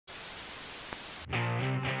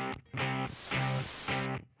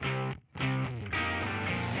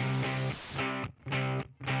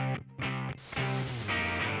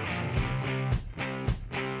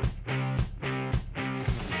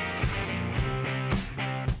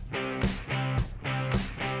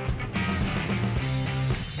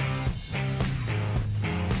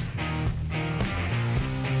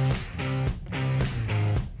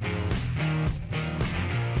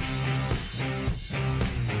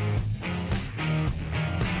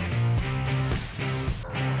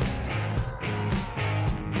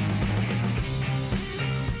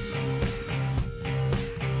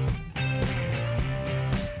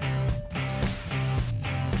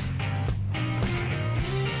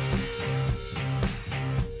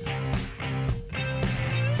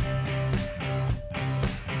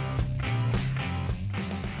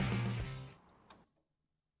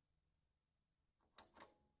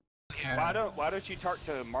Why don't you talk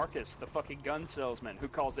to Marcus, the fucking gun salesman, who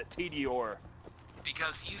calls it Tedior?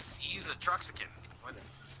 Because he's a Truxican.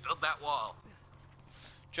 Build that wall.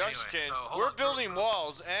 Truxican. Anyway, so, we're building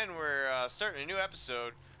walls, and we're starting a new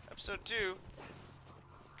episode. Episode 2.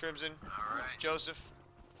 Crimson. All right. Joseph.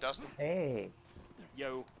 Dustin. Hey.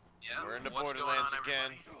 Yo. Yeah. We're in the what's Borderlands going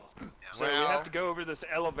on, again. Yeah. So we have to go over this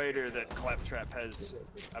elevator that Claptrap has,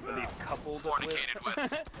 I believe, coupled Fornicated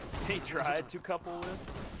with. He tried to couple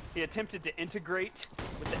with. He attempted to integrate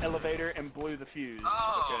with the elevator and blew the fuse.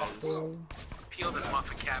 Oh. Because... Peel this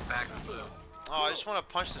muffin cap back blue. Oh, I just want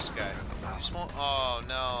to punch this guy. I just want... Oh,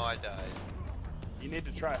 no, I died. You need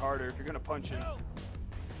to try harder if you're going to punch him.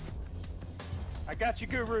 I got you,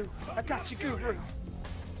 Guru! I got you, Guru!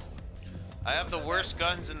 I have the worst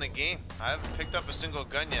guns in the game. I haven't picked up a single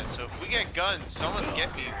gun yet, so if we get guns, someone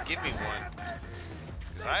give me one.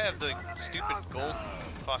 Because I have the stupid gold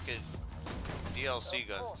fucking DLC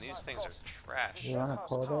guns, and these things are trash. You wanna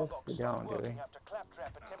pull this? We don't, do we?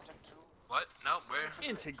 What? No, we're...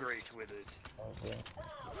 Integrate with it. Okay.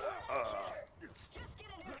 Just get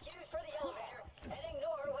a new fuse for the elevator and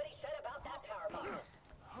ignore what he said about that power box.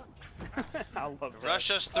 I love that. Rush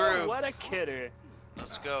us through. Oh, what a kidder.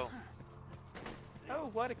 Let's go. Oh,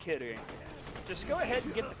 what a kidder. Just go ahead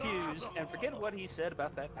and get the fuse and forget what he said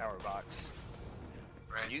about that power box.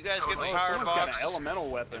 Right. You guys get the Oh, power someone's got box, an elemental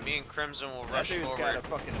weapon. and me and Crimson will That rush dude's got forward. a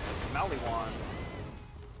fucking Maliwan.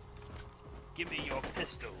 Give me your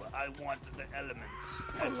pistol. I want the elements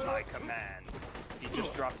at my command. He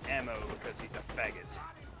just dropped ammo because he's a faggot.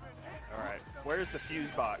 Alright, where's the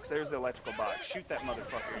fuse box? There's the electrical box. Shoot that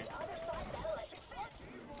motherfucker.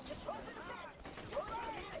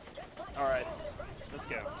 Alright, let's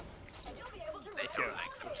go. Let's go.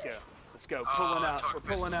 Let's go. Let's go. Pulling out. We're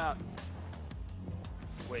pulling out.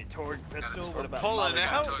 Wait, Torg pistol? What about pulling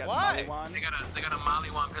out? Got Why? Maliwan? They got a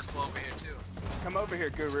Maliwan pistol over here too. Come over here,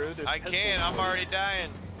 Guru. There's I can't, I'm already dying.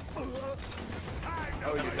 Oh,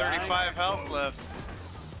 you're 35 dying? health left.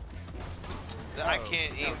 I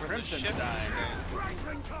can't aim for the Crimson's ship. dying.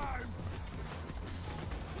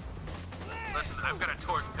 Listen, I've got a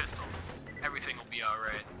Torg pistol. Everything will be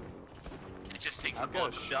alright. It just takes the I've got a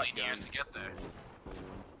bullets a million shotgun. years to get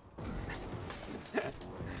there.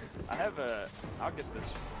 I have a... I'll get this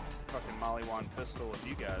fucking Maliwan pistol if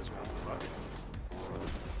you guys want. Fuck it.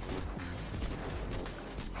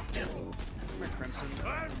 Come here, Crimson.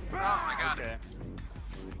 Oh, I got Okay. it.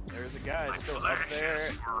 There's a guy My still up flesh there.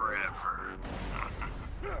 is forever.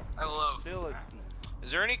 I love... Still a...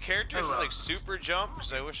 Is there any characters with Hello. like super jump?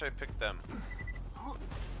 Because I wish I picked them.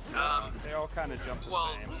 They all kind of jump the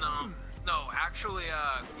Well, same. no, actually,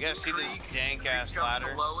 You guys see this dank ass jumps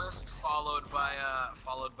ladder? the lowest, followed by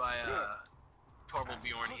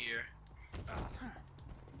Torbjorn here.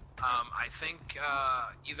 I think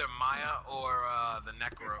either Maya or the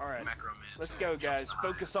All right. Necromancer. Let's go, jumps guys. the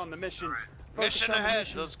Focus highest. on the mission. All right. Focus Mission on the ahead,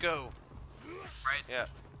 mission. let's go. Right? Yeah.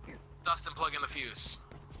 Dustin, plug in the fuse.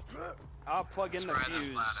 I'll plug in Let's the ride this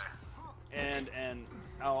fuse. ladder. And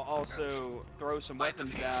I'll also throw some Light the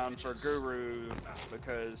weapons fuse, down for bitches. Guru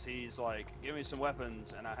because he's like, give me some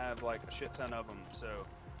weapons, and I have like a shit ton of them. So,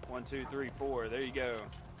 1, 2, 3, 4. There you go.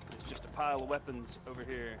 It's just a pile of weapons over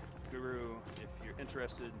here, Guru. If you're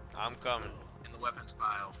interested, I'm coming. In the weapons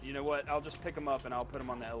pile. you know what? I'll just pick them up and I'll put them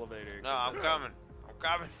on the elevator. No, I'm coming. I'm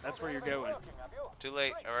coming. That's where you're going. Too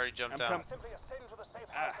late. I already jumped I'm out.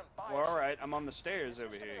 Well, all right. I'm on the stairs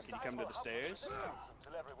over here. Can you come to the stairs?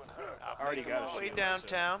 I already got a Way shield,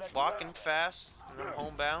 downtown, walking fast, and I'm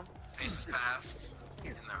homebound. Faces past.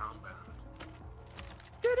 And they're homebound.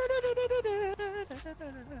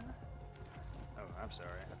 Oh, I'm sorry.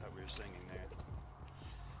 I thought we were singing there.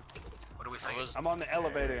 What are we saying? I'm on the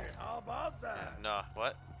elevator. How about that? No,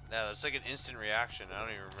 what? No, it's like an instant reaction. I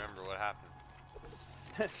don't even remember what happened.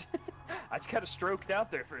 I just kind of stroked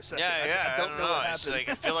out there for a second. Yeah, yeah, I don't know what It's happened. like,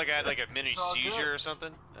 I feel like I had like a mini It's all seizure good. or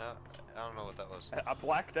something. I don't know what that was. I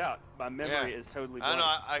blacked out. My memory Yeah. is totally I blank. don't know.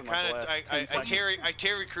 I for like kind the of, last 10 seconds. I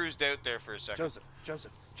Terry cruised out there for a second.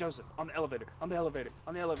 Joseph, on the elevator, on the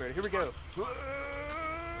elevator. Here we go. Wait,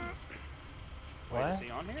 What? is he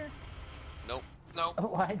on here? Nope. Nope.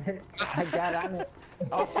 Why did I got on it?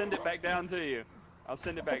 I'll send it back down to you. I'll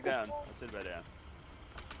send it back down.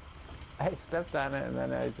 I stepped on it and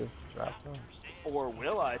then I just dropped it. Or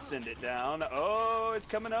will I send it down? Oh, it's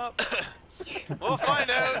coming up. We'll find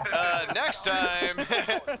out next time.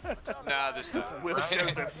 Nah, this time. Will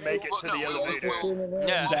Joseph make it to the We'll elevator?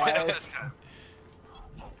 Yeah. find out this time.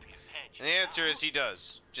 And the answer is he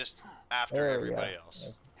does, just after There we everybody go. else.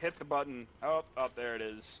 Hit the button. Oh, there it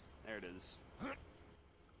is. There it is.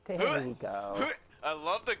 There we go. I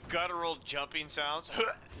love the guttural jumping sounds.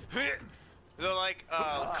 They're like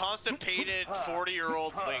constipated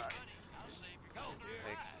 40-year-old Link.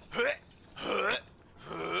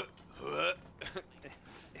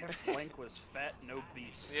 If Link was fat and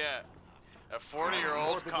obese. Yeah, a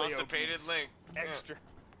 40-year-old Morbidly constipated obese. Link. Extra.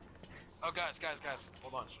 Oh, guys,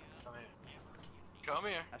 hold on. Come here. Come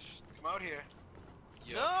here. Come out here.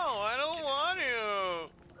 You No, I don't fucking want asshole.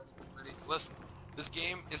 to. Ready? Listen, this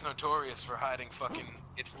game is notorious for hiding fucking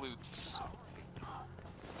its loots.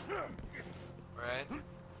 Right?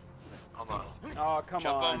 Hold on. Oh, come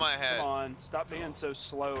Jump on. on my head. Come on. Stop being so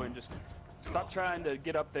slow and just stop trying to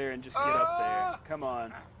get up there and just get up there. Come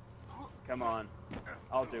on. Come on.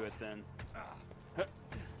 I'll do it then.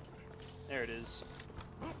 There it is.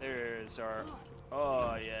 There's our.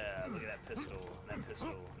 Oh yeah, look at that pistol, and that pistol,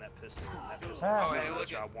 and that pistol, and that pistol. Oh, That's hey, what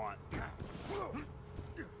look I at- want.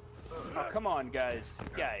 Oh, come on, guys.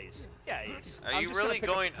 Guys. Are I'm you just really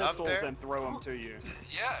gonna going pick up up pistols there? and throw them to you.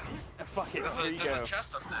 Yeah. Fuck it. There's Here you a go.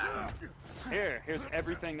 chest up there. Here's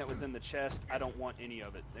everything that was in the chest. I don't want any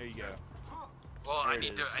of it. There you go. Well, There I it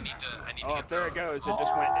need to is. get Oh, there it the- goes. It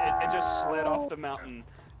just went. It just slid off the mountain.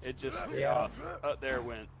 It just. Yeah. Oh, there it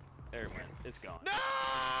went. There it went. It's gone. No!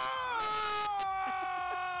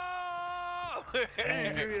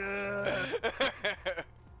 Andrea!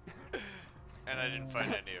 And I didn't find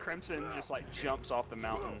any of it. Crimson just like jumps off the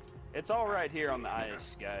mountain. It's all right here on the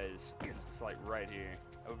ice, guys. It's like right here,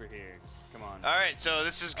 over here. Come on. Alright, so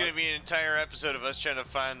this is gonna be an entire episode of us trying to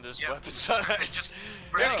find this Yep. weapons on ice. Just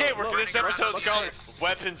Okay, look, this running episode's around called the ice.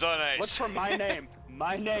 Weapons on Ice. What's for my name?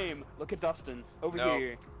 My name. Look at Dustin over No,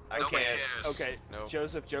 here. I Nobody can't. cares. Okay. Nope.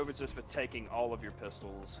 Joseph has been taking all of your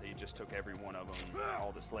pistols. He just took every one of them.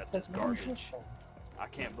 All that's left is That's my garbage. pistol. I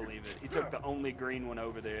can't believe it. He took the only green one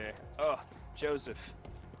over there. Oh, Joseph.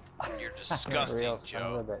 You're disgusting, Real son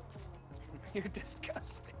Joe. of a bitch. You're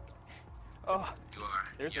disgusting. Oh, You are.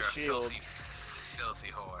 There's a You're shield. filthy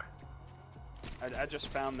whore. I just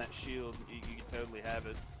found that shield. You can totally have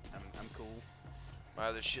it. I'm cool. My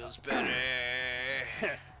other shield's better.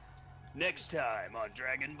 Next time on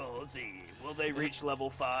Dragon Ball Z, will they reach level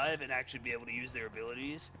 5 and actually be able to use their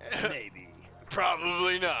abilities? Maybe.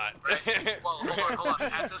 Probably not. Right. Well, hold on.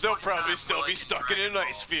 At this They'll point in probably time, still we're be like in stuck in Dragon an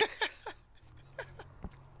ice Ball. field.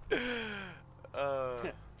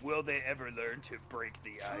 Will they ever learn to break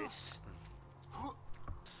the ice?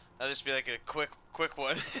 That'll just be like a quick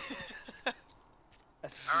one.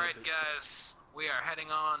 Alright, guys. We are heading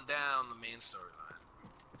on down the main storyline.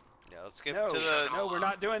 Yeah, let's get No, to the. no, we're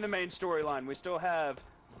not doing the main storyline. We still have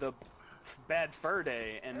the Bad Fur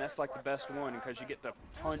Day, and that's like the best one because you get to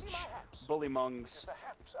punch Bullymongs,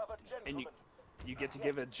 and you get to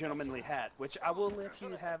give a gentlemanly hat, which I will let you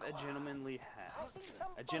have a gentlemanly hat.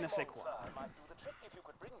 A je ne sais quoi.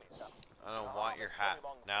 I don't want your hat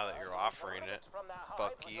now that you're offering it.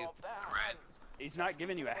 Fuck you. Alright. He's not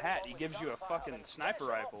giving you a hat, he gives you a fucking sniper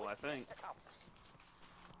rifle, I think.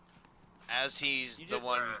 As he's You the did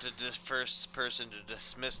one worse. to first person to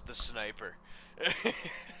dismiss the sniper.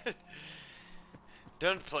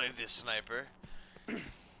 Don't play this sniper.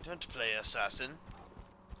 Don't play assassin.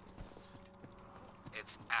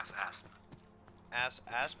 It's ass. Ass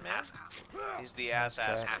man? Ass. He's the ass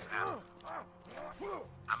Ass. man.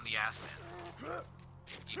 I'm the ass man.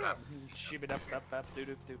 Keep up. Shib it up, doo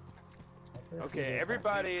doo doo. Okay,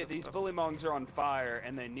 everybody, these Bullymongs are on fire,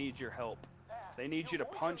 and they need your help. They need you to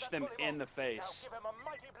punch them in the face. Give him a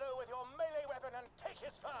mighty blow with your melee weapon and take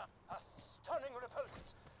his fur. A stunning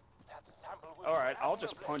riposte. That sample will Alright, do I'll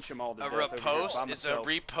admirably. just punch them all to A death over here by repose is a myself.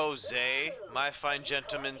 repose, my fine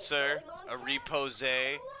gentleman, sir. A repose.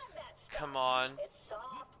 Come on.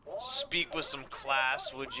 Speak with some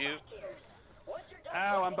class, would you?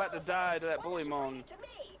 Ow, I'm about to die to that Bullymong.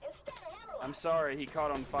 I'm sorry, he caught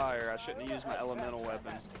on fire. I shouldn't have used my elemental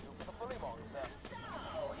weapon. So,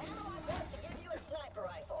 how do I best to give you a sniper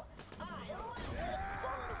rifle? I love it.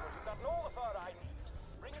 Wonderful. You've gotten all the fur I need.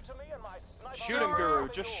 Bring it to me and my sniper. Shoot him, rifle Guru. will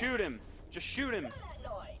be Just yours. shoot him. Just shoot him. That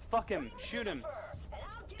noise. Fuck him. Shoot him.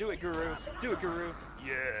 Do it, Guru. Do it, Guru.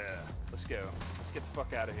 Yeah. Let's go. Let's get the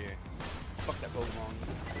fuck out of here. Fuck that Bullymong.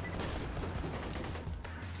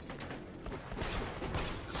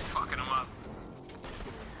 Just fucking him up.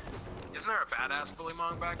 Isn't there a badass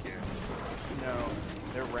Bullymong back here? No,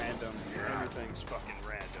 they're random. Everything's fucking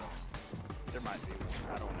random. There might be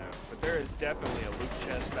one. I don't know. But there is definitely a loot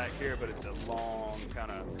chest back here, but it's a long,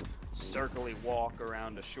 kind of circly walk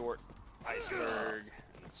around a short iceberg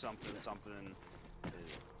and something.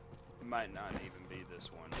 It might not even be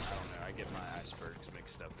this one. I don't know. I get my icebergs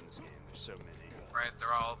mixed up in this game. There's so many. Right,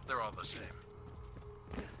 they're all the same.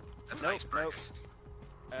 That's Nope, icebergist.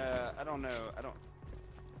 I don't know.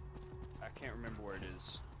 can't remember where it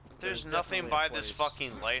is. There's nothing definitely by a this place.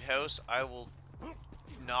 fucking lighthouse. I will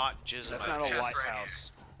not jizz That's in my not a chest right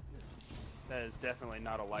lighthouse. That is definitely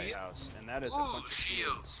not a lighthouse, and that is a Ooh, bunch of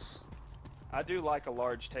shields. I do like a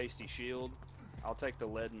large, tasty shield. I'll take the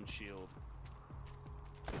leaden shield.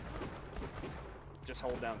 Just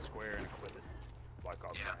hold down square and equip it. Like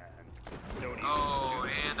a Yeah. man. Don't even Oh,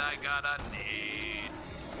 shoot. and I got a nade.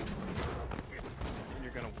 And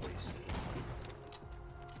you're gonna waste it.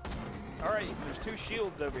 Alright, there's 2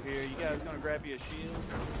 shields over here. You guys gonna grab you a shield?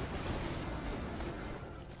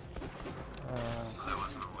 That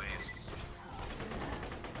wasn't a waste.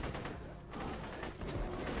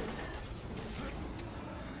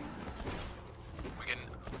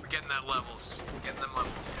 We're getting that levels. We're getting them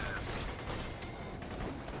levels, guys.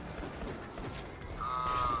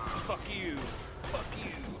 Fuck you. Fuck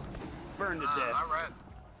you. Burn to death. Alright.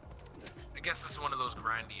 I guess this is one of those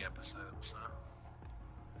grindy episodes, huh?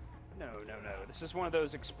 No. This is one of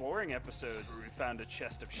those exploring episodes where we found a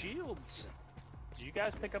chest of shields. Did you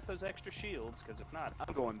guys pick up those extra shields? Because if not,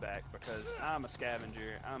 I'm going back because I'm a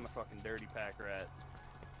scavenger. I'm a fucking dirty pack rat.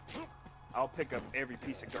 I'll pick up every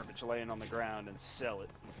piece of garbage laying on the ground and sell it.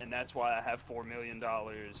 And that's why I have $4 million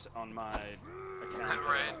on my account.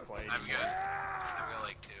 Right. I've got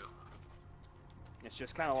like 2. It's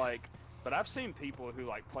just kind of like, but I've seen people who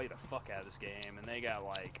like play the fuck out of this game and they got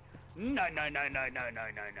like 999999999.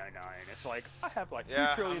 It's like I have like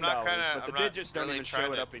 $2 trillion, but the digits don't even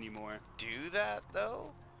show it up anymore. Do that though?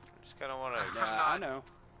 I just kind of want to. Yeah, I know.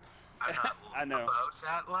 I'm not I know. about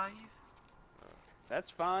that life. That's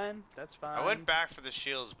fine. That's fine. I went back for the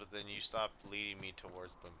shields, but then you stopped leading me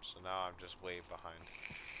towards them, so now I'm just way behind.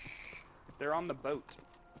 They're on the boat.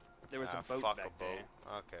 There was a boat fuck back a boat. there.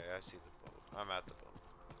 Okay, I see the boat. I'm at the boat.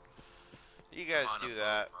 You guys I'm on do a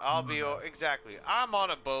that. boat. I'll be exactly. I'm on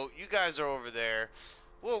a boat. You guys are over there.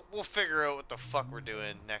 We'll figure out what the fuck we're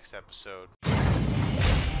doing next episode.